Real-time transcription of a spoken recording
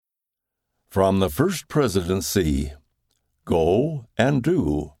From the First Presidency, Go and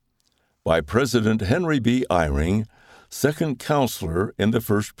Do, by President Henry B. Eyring, second counselor in the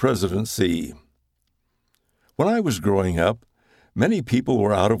First Presidency. When I was growing up, many people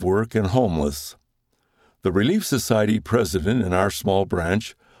were out of work and homeless. The Relief Society president in our small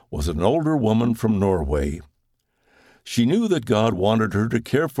branch was an older woman from Norway. She knew that God wanted her to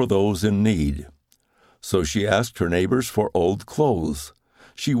care for those in need. So she asked her neighbors for old clothes.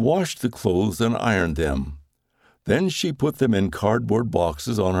 She washed the clothes and ironed them. Then she put them in cardboard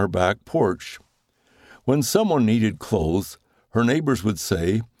boxes on her back porch. When someone needed clothes, her neighbors would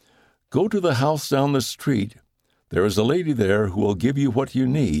say, "Go to the house down the street. There is a lady there who will give you what you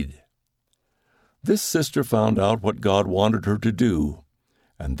need." This sister found out what God wanted her to do,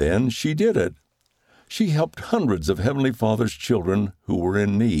 and then she did it. She helped hundreds of Heavenly Father's children who were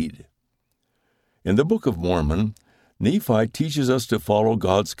in need. In the Book of Mormon, Nephi teaches us to follow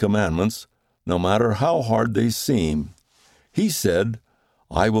God's commandments, no matter how hard they seem. He said,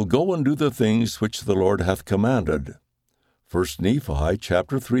 "I will go and do the things which the Lord hath commanded." 1 Nephi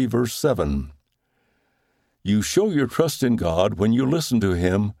chapter 3, verse 7. You show your trust in God when you listen to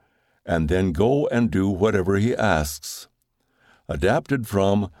Him, and then go and do whatever He asks. Adapted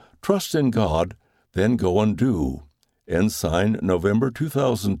from Trust in God, Then Go and Do. Ensign, November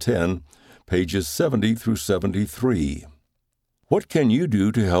 2010, pages 70 through 73. What can you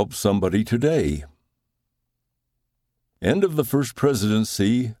do to help somebody today? End of the First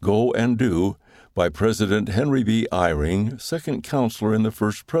Presidency, Go and Do, by President Henry B. Eyring, second counselor in the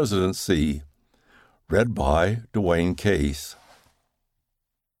First Presidency. Read by Dwayne Case.